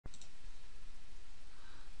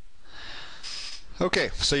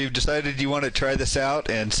Okay, so you've decided you want to try this out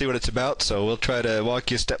and see what it's about, so we'll try to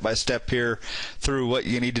walk you step by step here through what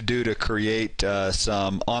you need to do to create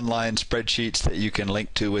some online spreadsheets that you can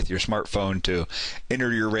link to with your smartphone to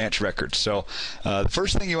enter your ranch records. So the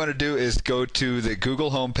first thing you want to do is go to the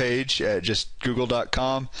Google homepage at just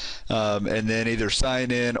google.com and then either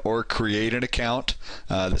sign in or create an account.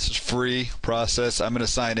 This is free process. I'm going to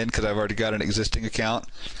sign in because I've already got an existing account.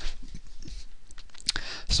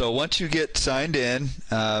 So once you get signed in,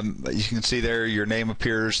 you can see there your name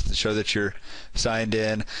appears to show that you're signed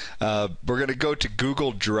in. We're going to go to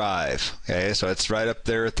Google Drive. Okay, so it's right up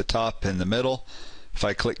there at the top in the middle. If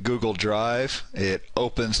I click Google Drive, it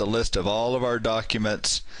opens a list of all of our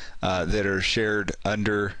documents that are shared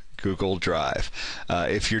under Google Drive.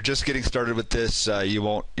 If you're just getting started with this, you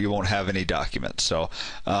won't have any documents. So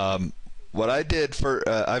what I did for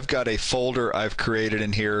I've got a folder I've created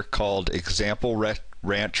in here called Example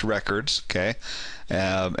Ranch Records, okay,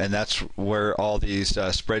 and that's where all these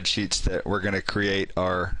spreadsheets that we're going to create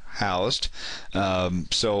are housed.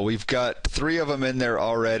 So we've got 3 of them in there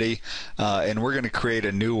already, and we're going to create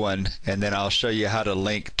a new one, and then I'll show you how to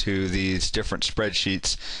link to these different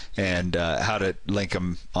spreadsheets and how to link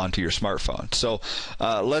them onto your smartphone. So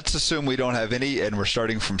let's assume we don't have any and we're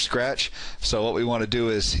starting from scratch. So what we want to do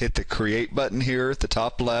is hit the Create button here at the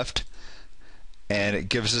top left, and it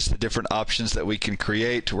gives us the different options that we can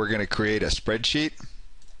create. We're going to create a spreadsheet.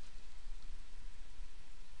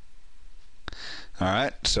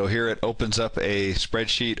 Alright, so here it opens up a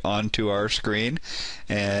spreadsheet onto our screen,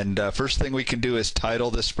 and first thing we can do is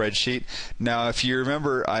title the spreadsheet. Now if you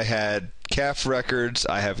remember, I had calf records,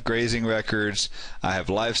 I have grazing records, I have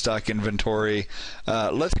livestock inventory.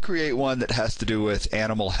 Let's create one that has to do with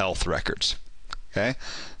animal health records. Okay,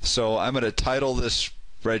 so I'm going to title this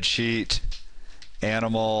spreadsheet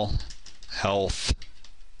Animal Health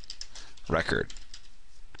Records.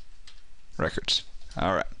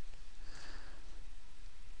 All right.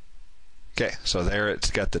 Okay, so there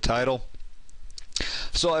it's got the title.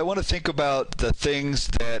 So I want to think about the things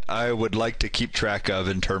that I would like to keep track of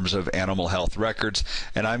in terms of animal health records,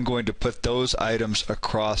 and I'm going to put those items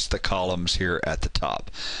across the columns here at the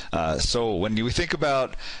top. So when you think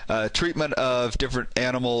about treatment of different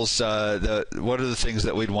animals, what are the things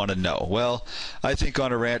that we'd want to know? Well, I think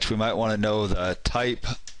on a ranch we might want to know the type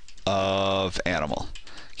of animal.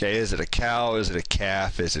 Okay, is it a cow? Is it a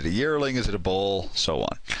calf? Is it a yearling? Is it a bull? So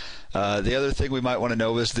on. The other thing we might want to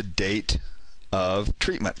know is the date of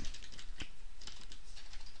treatment.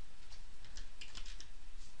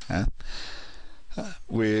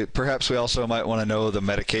 Perhaps we also might want to know the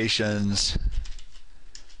medications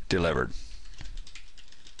delivered.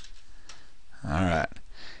 All right,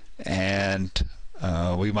 and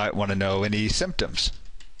we might want to know any symptoms.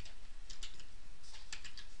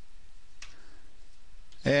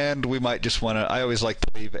 And we might just want to, I always like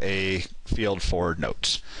to leave a field for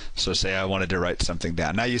notes. So say I wanted to write something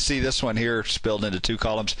down. Now you see this one here spilled into 2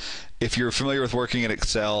 columns. If you're familiar with working in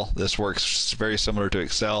Excel, this works very similar to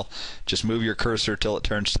Excel. Just move your cursor till it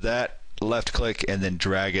turns to that, left click, and then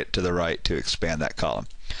drag it to the right to expand that column.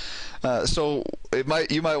 So you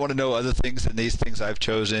might want to know other things than these things I've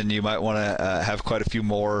chosen. You might want to have quite a few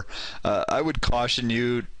more. I would caution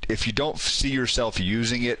you, if you don't see yourself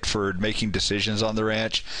using it for making decisions on the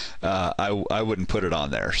ranch, I wouldn't put it on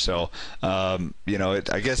there. So you know,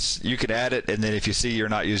 I guess you could add it, and then if you see you're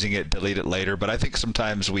not using it, delete it later. But I think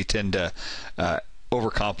sometimes we tend to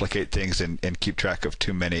overcomplicate things and keep track of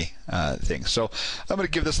too many things. So I'm going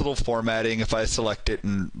to give this a little formatting. If I select it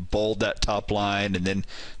and bold that top line and then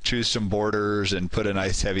choose some borders and put a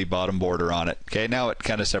nice heavy bottom border on it. Okay, now it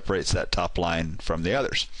kind of separates that top line from the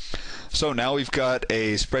others. So now we've got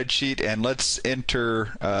a spreadsheet, and let's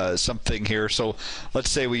enter something here. So let's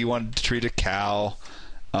say we wanted to treat a cow.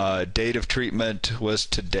 Date of treatment was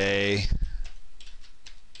today.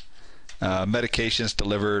 Medications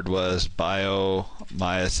delivered was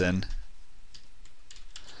biomycin.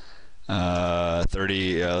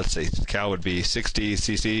 30, let's say cow would be 60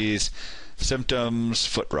 cc's. Symptoms,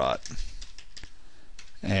 foot rot.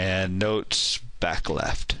 And notes, back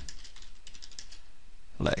left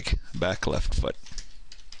leg, back left foot.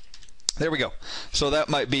 There we go. So that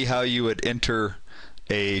might be how you would enter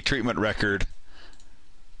a treatment record.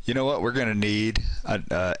 You know what? We're going to need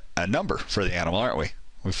a number for the animal, aren't we?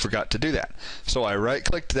 We forgot to do that. So I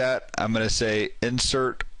right-clicked that. I'm going to say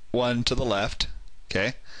insert one to the left.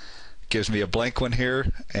 Okay. Gives me a blank one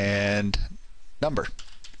here and number.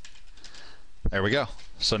 There we go.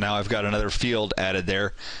 So now I've got another field added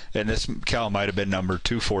there, and this cow might have been number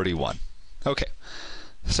 241. Okay.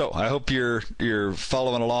 So I hope you're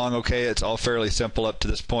following along okay. It's all fairly simple up to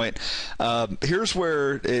this point. Here's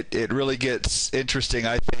where it really gets interesting,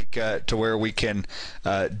 I think, to where we can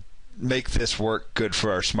make this work good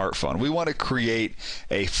for our smartphone. We want to create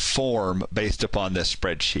a form based upon this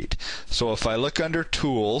spreadsheet. So if I look under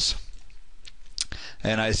Tools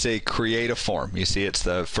and I say Create a Form, you see it's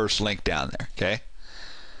the first link down there, okay?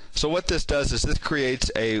 So what this does is this creates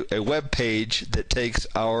a web page that takes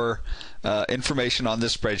our information on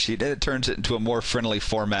this spreadsheet and it turns it into a more friendly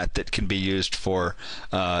format that can be used for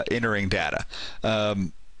entering data.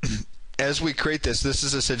 As we create this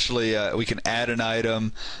is essentially we can add an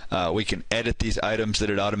item, we can edit these items that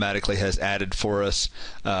it automatically has added for us,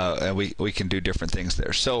 and we can do different things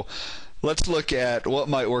there. So let's look at what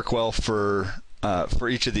might work well for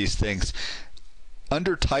each of these things.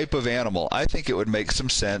 Under type of animal, I think it would make some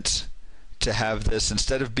sense to have this,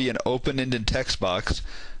 instead of being an open-ended text box,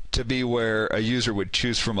 to be where a user would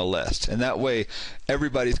choose from a list. And that way,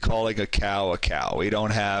 everybody's calling a cow a cow. We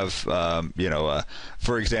don't have,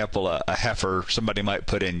 for example, a heifer. Somebody might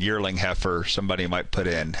put in yearling heifer. Somebody might put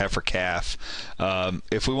in heifer calf.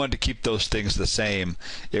 If we wanted to keep those things the same,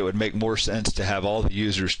 it would make more sense to have all the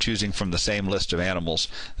users choosing from the same list of animals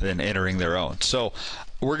than entering their own. So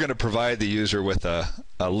we're going to provide the user with a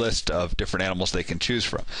list of different animals they can choose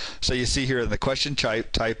from. So you see here in the question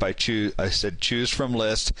type, I said choose from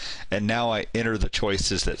list, and now I enter the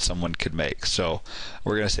choices that someone could make. So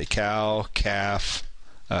we're going to say cow, calf,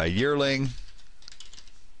 yearling,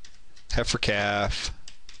 heifer calf.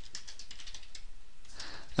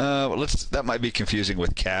 That might be confusing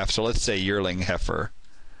with calf, so let's say yearling heifer,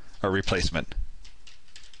 or replacement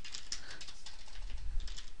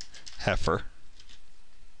heifer.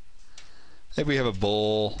 Maybe we have a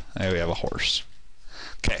bull, maybe we have a horse.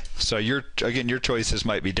 Okay, so your choices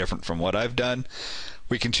might be different from what I've done.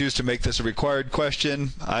 We can choose to make this a required question.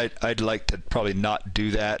 I'd like to probably not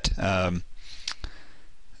do that, and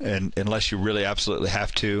unless you really absolutely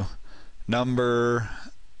have to. Number,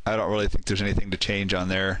 I don't really think there's anything to change on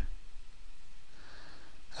there.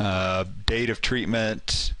 Date of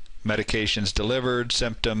treatment, medications delivered,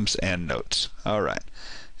 symptoms, and notes. All right,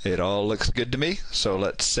 it all looks good to me, so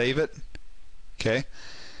let's save it. Okay,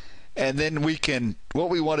 and then what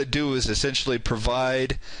we want to do is essentially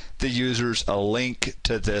provide the users a link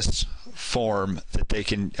to this form that they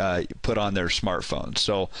can put on their smartphone.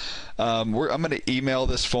 So I'm going to email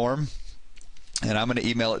this form, and I'm going to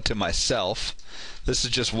email it to myself. This is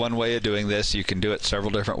just one way of doing this. You can do it several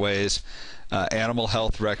different ways. Animal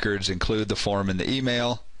health records, include the form in the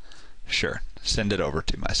email. Sure, send it over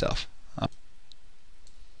to myself.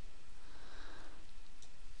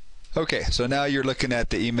 Okay, so now you're looking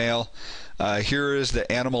at the email. Here is the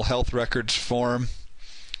animal health records form.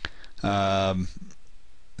 There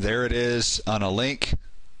it is on a link,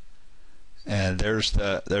 and there's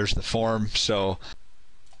the form. So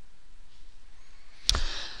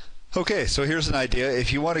okay, so here's an idea.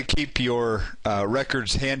 If you want to keep your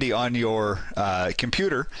records handy on your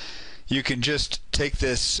computer, you can just take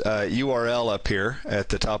this URL up here at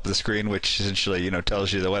the top of the screen, which essentially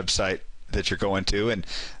tells you the website that you're going to, and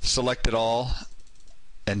select it all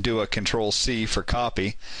and do a Control-C for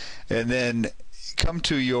copy, and then come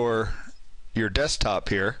to your desktop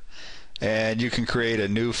here, and you can create a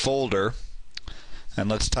new folder, and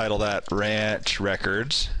let's title that Ranch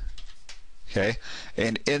Records. Okay,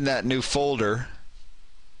 and in that new folder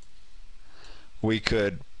we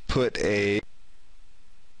could put a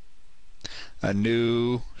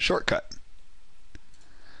new shortcut.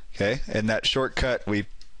 Okay, and that shortcut, we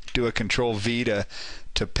do a Control-V to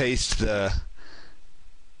paste the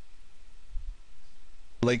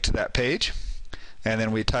link to that page, and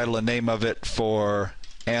then we title the name of it for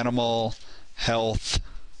Animal Health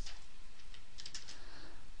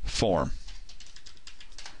Form.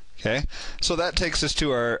 Okay, so that takes us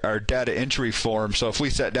to our data entry form. So if we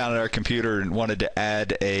sat down at our computer and wanted to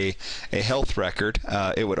add a health record,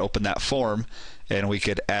 it would open that form, and we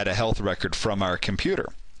could add a health record from our computer.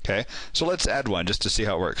 Okay, so let's add one just to see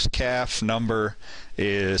how it works. Calf number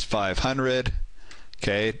is 500.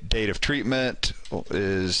 Okay, date of treatment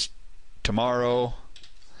is tomorrow.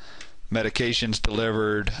 Medications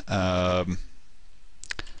delivered,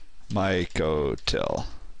 Mycotil.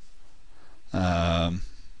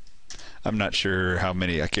 I'm not sure how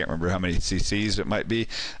many, I can't remember how many cc's it might be.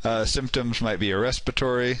 Symptoms might be a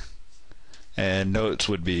respiratory, and notes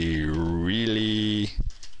would be really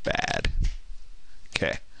bad.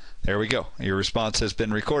 Okay, there we go. Your response has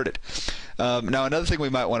been recorded. Now another thing we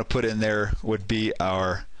might want to put in there would be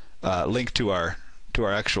our link to our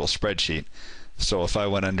actual spreadsheet. So if I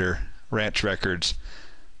went under Ranch Records,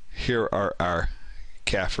 here are our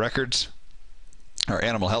calf records, or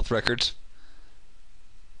animal health records.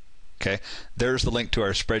 Okay, there's the link to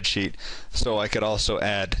our spreadsheet. So I could also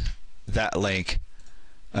add that link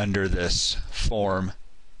under this form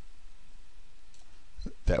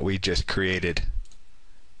that we just created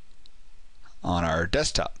on our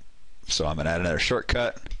desktop. So I'm going to add another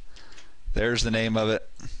shortcut. There's the name of it,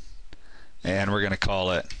 and we're going to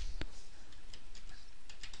call it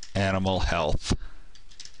Animal Health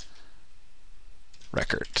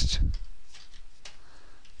Records.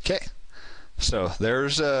 Okay, so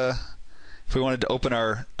there's if we wanted to open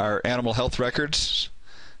our animal health records,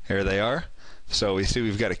 here they are. So we see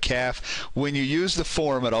we've got a calf. When you use the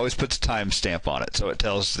form, it always puts a timestamp on it, so it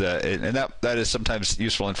tells and that is sometimes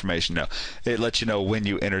useful information. Now it lets you know when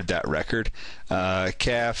you entered that record.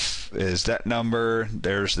 Calf is that number.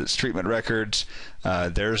 There's its treatment records.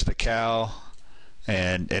 There's the cow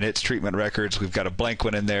and its treatment records. We've got a blank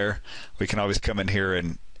one in there. We can always come in here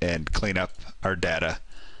and clean up our data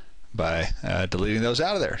by deleting those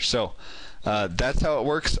out of there. So that's how it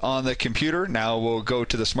works on the computer. Now we'll go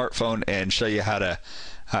to the smartphone and show you how to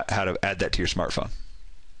add that to your smartphone.